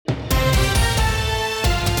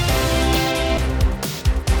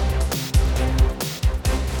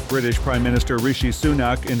British Prime Minister Rishi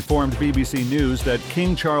Sunak informed BBC News that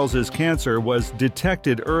King Charles's cancer was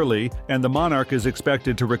detected early and the monarch is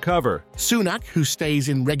expected to recover. Sunak, who stays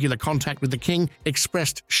in regular contact with the king,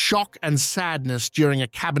 expressed shock and sadness during a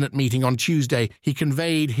cabinet meeting on Tuesday. He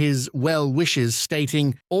conveyed his well wishes,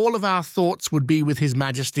 stating, "All of our thoughts would be with His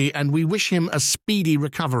Majesty and we wish him a speedy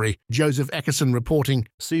recovery." Joseph Eckerson reporting.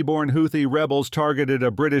 Seaborne Houthi rebels targeted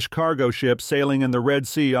a British cargo ship sailing in the Red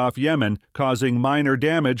Sea off Yemen, causing minor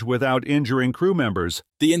damage without injuring crew members.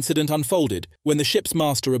 The incident unfolded when the ship's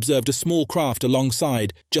master observed a small craft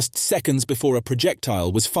alongside just seconds before a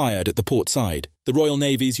projectile was fired at the port side. The Royal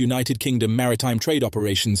Navy's United Kingdom Maritime Trade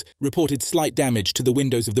Operations reported slight damage to the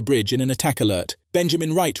windows of the bridge in an attack alert.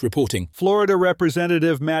 Benjamin Wright reporting. Florida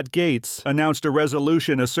Representative Matt Gaetz announced a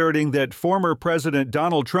resolution asserting that former President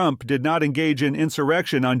Donald Trump did not engage in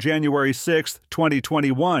insurrection on January 6,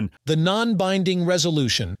 2021. The non-binding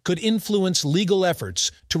resolution could influence legal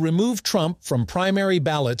efforts to remove Trump from primary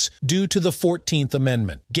ballots due to the 14th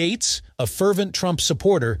Amendment. Gaetz, a fervent Trump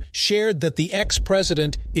supporter, shared that the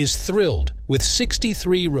ex-president is thrilled with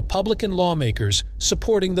 63 Republican lawmakers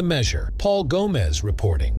supporting the measure. Paul Gomez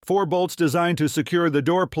reporting. 4 bolts designed to secure the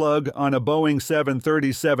door plug on a Boeing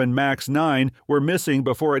 737 MAX 9 were missing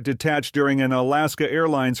before it detached during an Alaska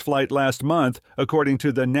Airlines flight last month, according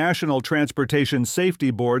to the National Transportation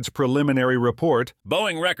Safety Board's preliminary report.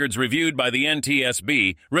 Boeing records reviewed by the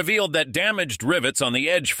NTSB revealed that damaged rivets on the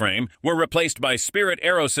edge frame were replaced by Spirit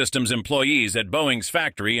Aerosystems employees at Boeing's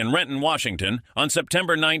factory in Renton, Washington on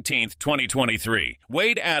September 19, 2023.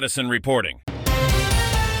 Wade Addison reporting.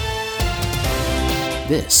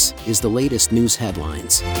 This is the latest news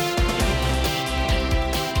headlines.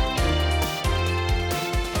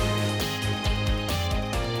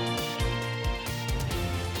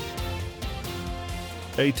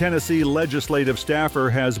 A Tennessee legislative staffer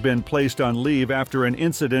has been placed on leave after an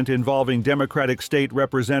incident involving Democratic State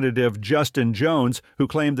Representative Justin Jones, who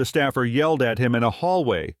claimed the staffer yelled at him in a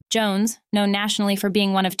hallway. Jones, known nationally for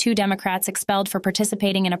being one of 2 Democrats expelled for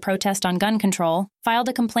participating in a protest on gun control, filed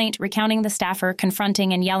a complaint recounting the staffer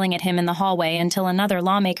confronting and yelling at him in the hallway until another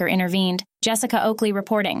lawmaker intervened. Jessica Oakley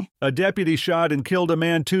reporting. A deputy shot and killed a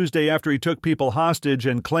man Tuesday after he took people hostage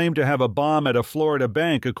and claimed to have a bomb at a Florida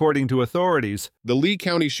bank, according to authorities. The Lee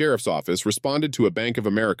County Sheriff's Office responded to a Bank of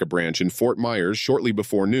America branch in Fort Myers shortly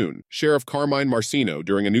before noon. Sheriff Carmine Marcino,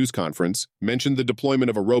 during a news conference, mentioned the deployment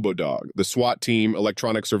of a robodog, the SWAT team,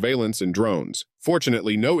 electronic surveillance, and drones.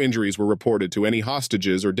 Fortunately, no injuries were reported to any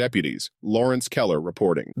hostages or deputies. Lawrence Keller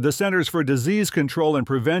reporting. The Centers for Disease Control and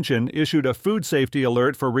Prevention issued a food safety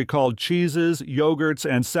alert for recalled cheeses, yogurts,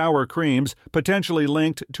 and sour creams, potentially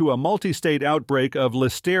linked to a multi-state outbreak of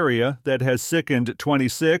listeria that has sickened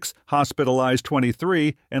 26, hospitalized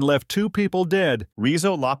 23, and left 2 people dead.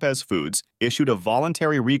 Rizzo Lopez Foods issued a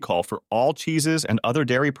voluntary recall for all cheeses and other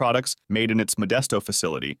dairy products made in its Modesto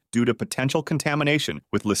facility due to potential contamination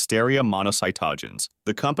with Listeria monocytogenes.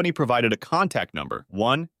 The company provided a contact number,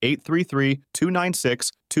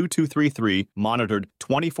 1-833-296-2233, monitored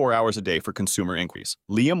 24 hours a day for consumer inquiries.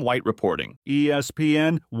 Liam White reporting.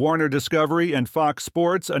 ESPN, Warner Discovery, and Fox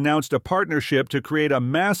Sports announced a partnership to create a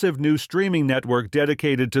massive new streaming network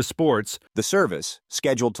dedicated to sports. The service,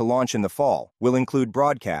 scheduled to launch in the fall, will include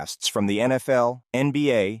broadcasts from the NFL,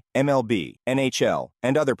 NBA, MLB, NHL,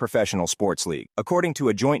 and other professional sports leagues. According to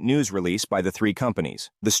a joint news release by the 3 companies,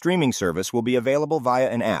 the streaming service will be available via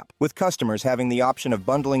an app, with customers having the option of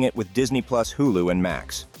bundling it with Disney+, Hulu, and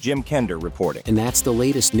Max. Jim Kender reporting. And that's the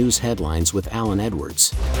latest news headlines with Alan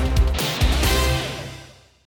Edwards.